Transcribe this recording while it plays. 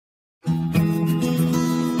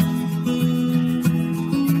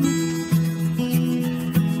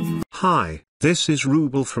Hi, this is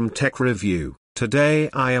Rubel from Tech Review. Today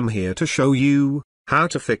I am here to show you how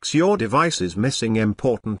to fix your device's missing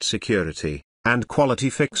important security and quality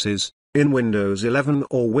fixes in Windows 11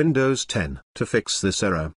 or Windows 10. To fix this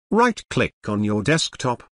error, right-click on your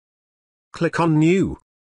desktop. Click on New.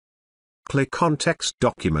 Click on Text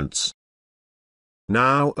Documents.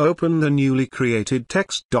 Now open the newly created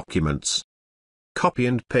text documents. Copy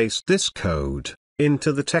and paste this code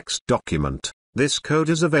into the text document. This code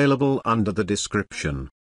is available under the description.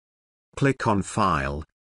 Click on File.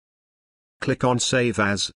 Click on Save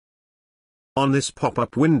As. On this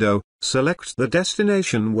pop-up window, select the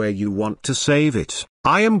destination where you want to save it.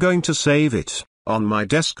 I am going to save it on my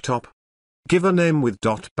desktop. Give a name with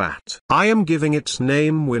 .bat. I am giving its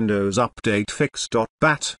name Windows Update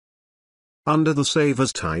Fix.bat. Under the Save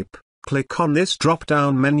As type, click on this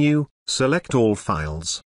drop-down menu, select all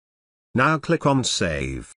files. Now click on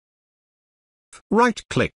Save.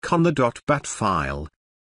 Right-click on the .bat file.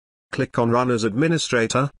 Click on Run as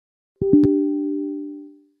Administrator.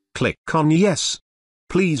 Click on Yes.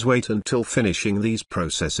 Please wait until finishing these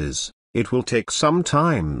processes. It will take some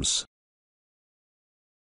time.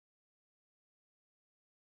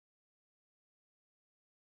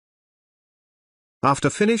 After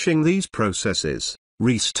finishing these processes,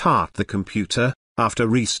 restart the computer. After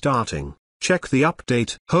restarting, check the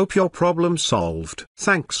update. Hope your problem solved.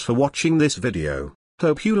 Thanks for watching this video.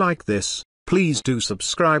 Hope you like this. Please do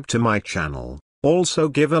subscribe to my channel. Also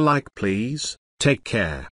give a like please. Take care.